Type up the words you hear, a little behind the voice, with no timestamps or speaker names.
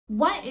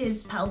What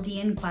is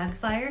Paldean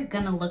Quagsire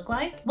gonna look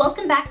like?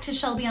 Welcome back to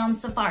Shelby on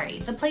Safari,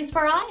 the place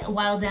where I, a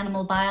wild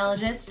animal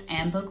biologist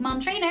and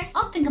Pokemon trainer,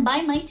 often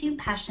combine my two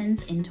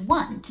passions into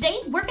one.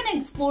 Today, we're gonna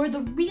explore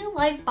the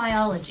real-life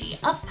biology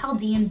of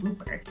Paldean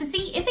Wooper to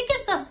see if it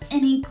gives us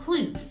any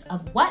clues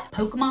of what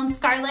Pokemon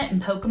Scarlet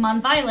and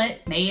Pokemon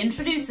Violet may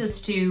introduce us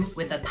to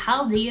with a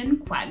Paldean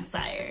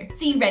Quagsire.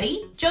 So you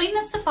ready? Join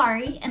the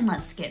safari and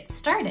let's get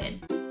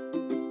started.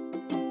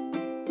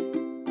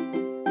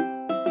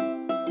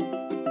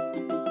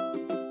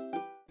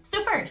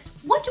 First,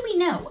 what do we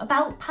know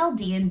about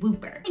Paldean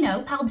Wooper? We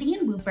know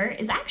Paldean Wooper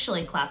is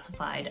actually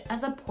classified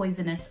as a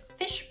poisonous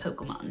fish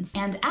Pokemon,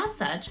 and as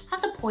such,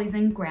 has a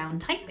poison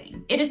ground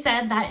typing. It is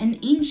said that in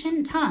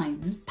ancient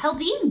times,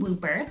 Paldean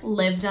Wooper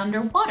lived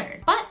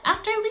underwater, but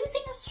after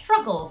losing a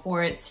struggle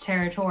for its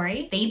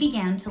territory, they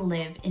began to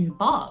live in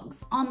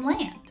bogs on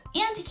land.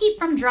 And to keep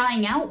from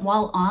drying out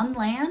while on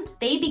land,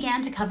 they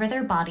began to cover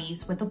their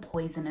bodies with a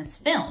poisonous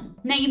film.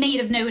 Now you may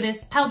have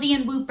noticed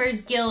Paldean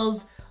Wooper's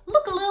gills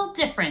look a little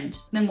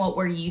different than what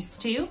we're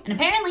used to, and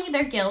apparently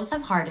their gills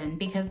have hardened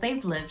because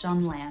they've lived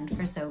on land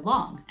for so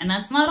long. And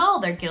that's not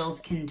all their gills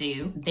can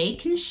do. They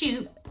can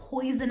shoot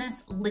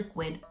poisonous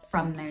liquid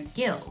from their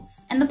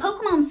gills. And the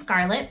Pokemon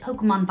Scarlet,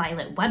 Pokemon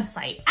Violet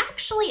website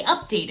actually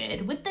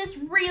updated with this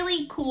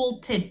really cool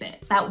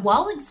tidbit that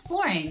while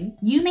exploring,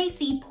 you may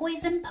see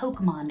poison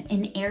Pokemon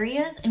in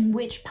areas in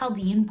which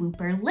Paldean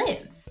Wooper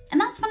lives.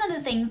 And that's one of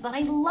the things that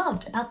I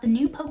loved about the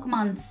new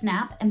Pokemon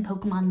Snap and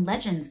Pokemon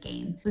Legends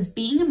game, was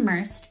being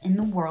immersed in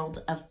the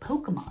world of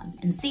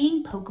Pokemon and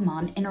seeing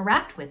Pokemon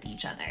interact with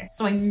each other.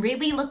 So I'm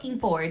really looking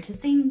forward to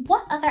seeing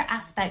what other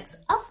aspects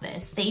of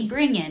this they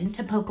bring in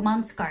to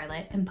Pokemon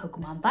Scarlet and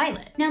Pokemon Violet.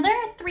 Now there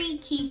are three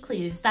key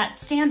clues that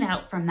stand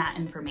out from that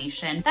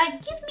information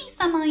that give me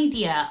some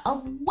idea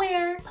of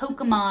where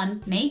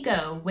Pokemon may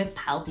go with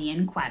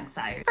Paldean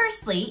Quagsire.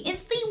 Firstly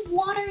is the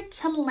water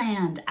to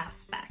land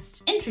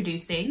aspect.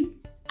 Introducing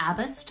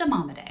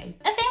Abystomomyidae,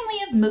 a family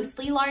of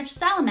mostly large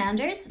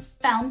salamanders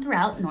found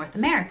throughout North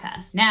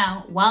America.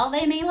 Now, while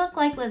they may look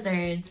like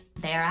lizards,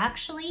 they are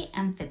actually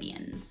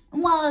amphibians.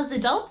 While as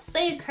adults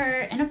they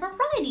occur in a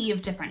variety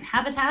of different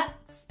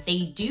habitats,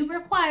 they do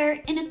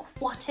require an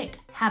aquatic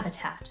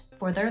habitat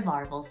for their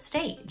larval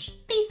stage.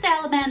 These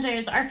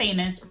salamanders are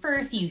famous for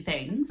a few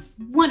things,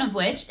 one of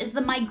which is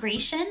the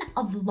migration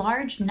of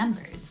large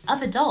numbers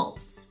of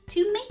adults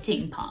to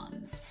mating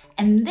ponds.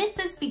 And this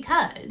is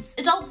because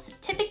adults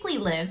typically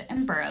live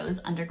in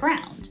burrows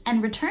underground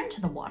and return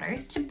to the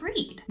water to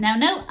breed. Now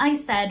note I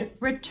said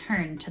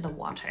return to the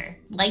water.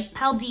 Like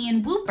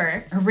Paldean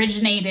Wooper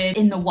originated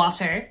in the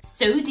water,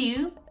 so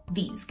do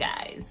these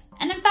guys.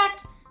 And in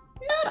fact,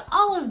 not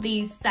all of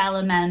these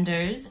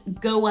salamanders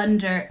go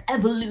under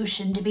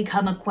evolution to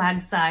become a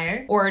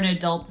Quagsire or an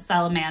adult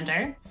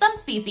salamander. Some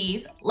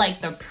species,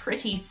 like the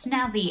pretty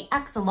snazzy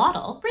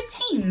axolotl,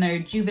 retain their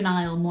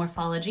juvenile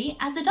morphology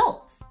as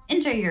adults.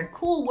 Enter your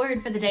cool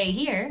word for the day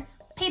here,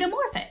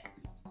 paedomorphic.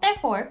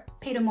 Therefore,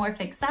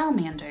 paedomorphic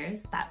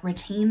salamanders that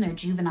retain their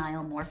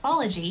juvenile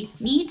morphology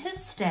need to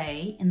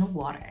stay in the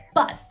water.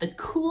 But the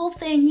cool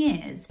thing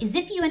is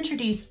if you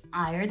introduce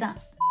iodine,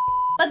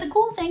 that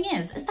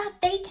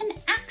they can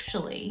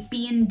actually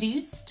be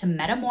induced to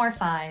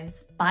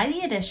metamorphize by the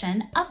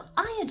addition of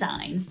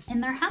iodine in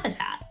their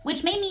habitat,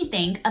 which made me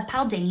think of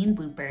Paldean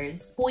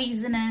Wooper's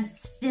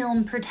poisonous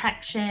film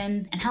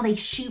protection and how they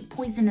shoot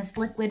poisonous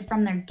liquid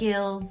from their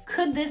gills.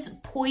 Could this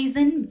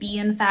poison be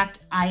in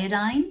fact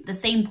iodine, the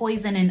same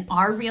poison in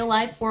our real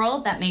life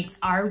world that makes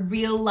our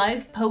real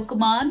life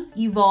Pokemon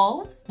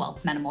evolve? Well,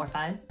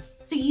 metamorphize.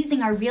 So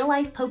using our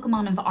real-life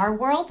Pokemon of our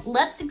world,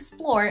 let's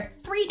explore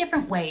 3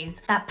 different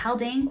ways that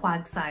Paldean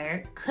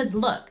Quagsire could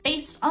look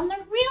based on the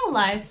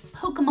real-life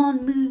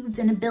Pokemon moves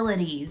and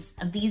abilities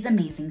of these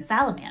amazing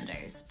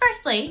salamanders.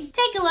 Firstly,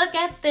 take a look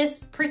at this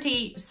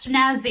pretty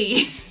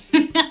snazzy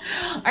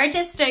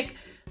artistic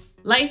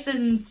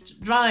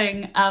licensed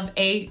drawing of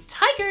a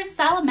tiger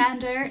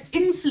salamander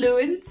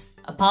influence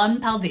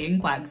upon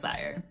Paldean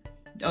Quagsire.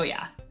 Oh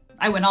yeah.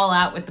 I went all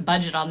out with the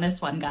budget on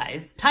this one,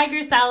 guys.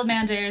 Tiger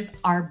salamanders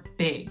are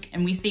big,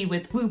 and we see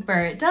with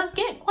Wooper, it does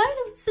get quite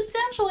a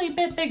substantially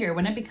bit bigger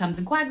when it becomes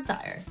a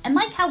Quagsire. And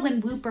like how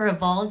when Wooper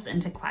evolves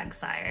into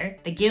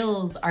Quagsire, the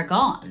gills are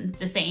gone,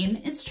 the same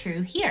is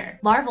true here.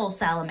 Larval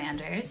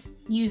salamanders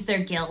use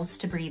their gills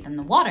to breathe in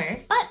the water,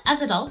 but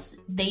as adults,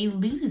 they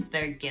lose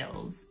their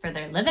gills for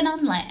their living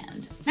on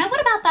land. Now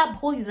what about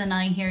that poison,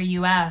 I hear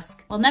you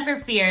ask? Well, never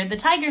fear, the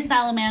tiger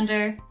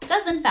salamander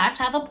does in fact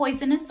have a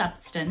poisonous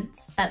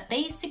substance that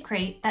they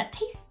secrete that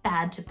tastes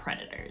bad to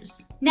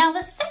predators. Now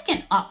the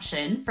second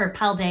option for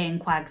Paldean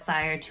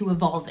Quagsire to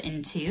evolve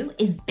into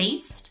is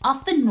based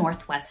off the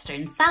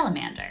Northwestern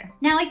salamander.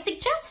 Now I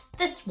suggest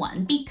this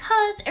one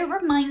because it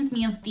reminds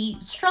me of the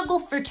struggle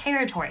for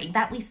territory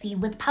that we see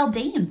with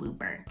Paldean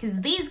Wooper,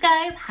 because these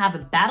guys have a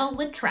battle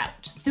with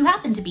trout, who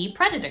happen to be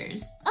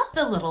predators of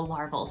the little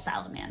larval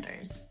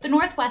salamanders. The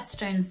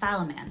Northwestern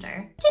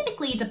salamander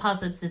typically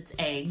deposits its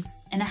eggs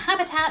in a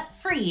habitat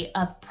free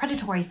of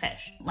predatory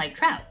fish, like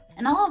trout.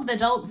 And all of the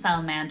adult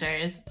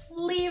salamanders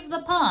leave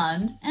the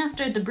pond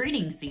after the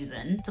breeding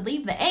season to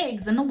leave the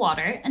eggs in the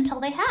water until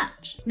they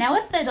hatch. Now,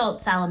 if the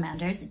adult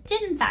salamanders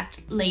did in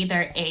fact lay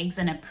their eggs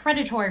in a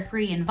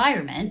predator-free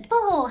environment, the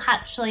little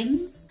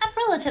hatchlings have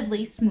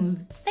relatively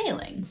smooth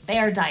sailing. They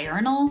are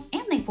diurnal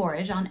and they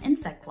forage on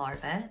insect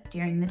larvae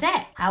during the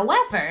day.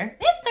 However,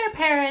 if their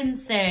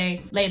parents,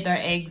 say, laid their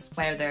eggs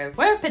where there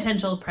were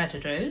potential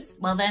predators,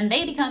 well then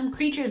they become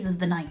creatures of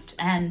the night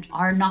and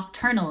are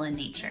nocturnal in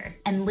nature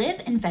and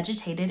live in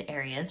vegetated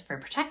areas for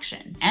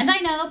protection. And I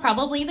know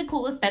probably the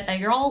coolest bit that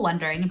you're all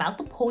wondering about,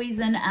 the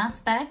poison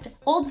aspect,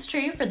 holds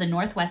true for the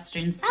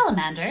Northwestern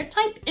salamander,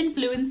 type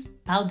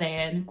influenced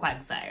Paldean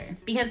Quagsire.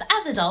 Because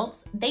as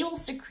adults, they will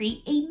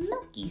secrete a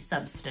milky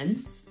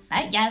substance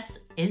that,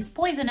 yes, is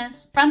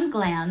poisonous from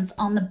glands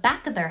on the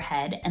back of their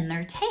head and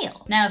their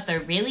tail. Now, if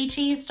they're really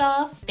cheesed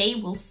off, they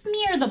will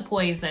smear the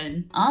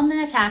poison on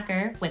the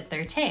attacker with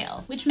their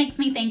tail, which makes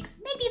me think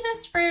maybe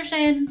this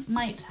version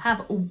might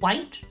have a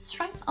white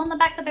stripe on the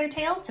back of their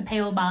tail to pay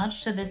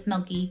homage to this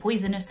milky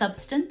poisonous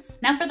substance.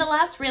 Now, for the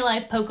last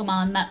real-life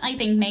Pokemon that I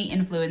think may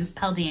influence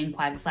Paldean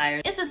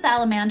Quagsire is a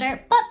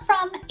salamander, but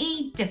from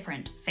a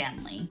different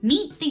family.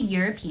 Meet the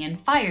European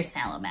fire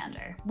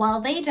salamander. While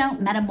they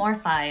don't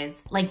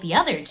metamorphize like the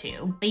other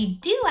two, they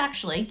do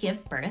actually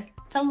give birth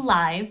to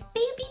live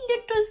baby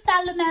little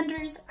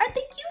salamanders. Aren't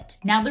they cute?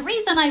 Now, the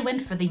reason I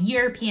went for the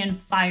European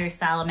fire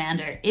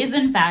salamander is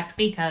in fact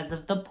because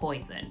of the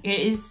poison. It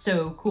is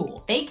so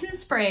cool. They can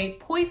spray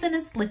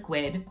poisonous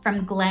liquid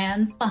from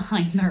glands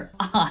behind their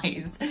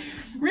eyes.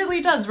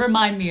 Really does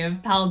remind me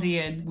of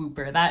Paldean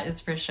Wooper, that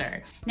is for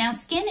sure. Now,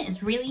 skin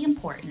is really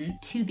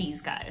important to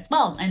these guys.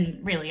 Well, and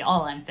really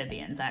all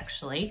amphibians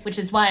actually, which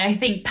is why I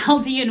think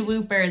Paldean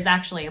Wooper is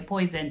actually a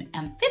poison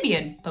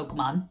amphibian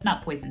Pokemon,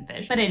 not poison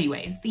fish. But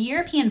anyways, the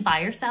European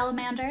fire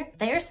salamander,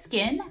 their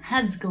skin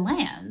has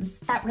glands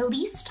that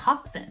release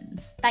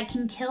toxins that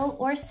can kill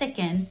or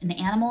sicken an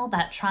animal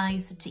that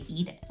tries to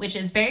eat it, which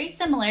is very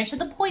similar to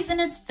the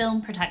poisonous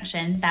film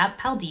protection that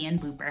Paldean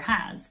Wooper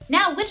has.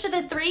 Now, which of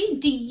the three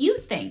do you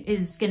think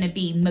is gonna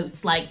be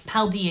most like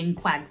Paldean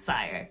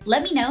Quagsire?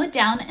 Let me know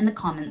down in the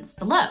comments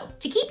below.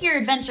 To keep your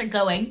adventure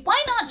going,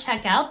 why not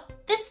check out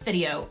this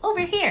video over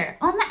here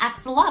on the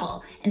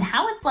axolotl and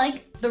how it's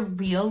like the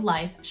real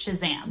life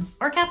Shazam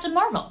or Captain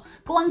Marvel.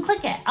 Go on,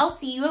 click it. I'll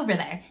see you over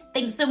there.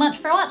 Thanks so much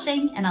for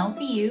watching and I'll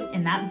see you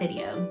in that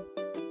video.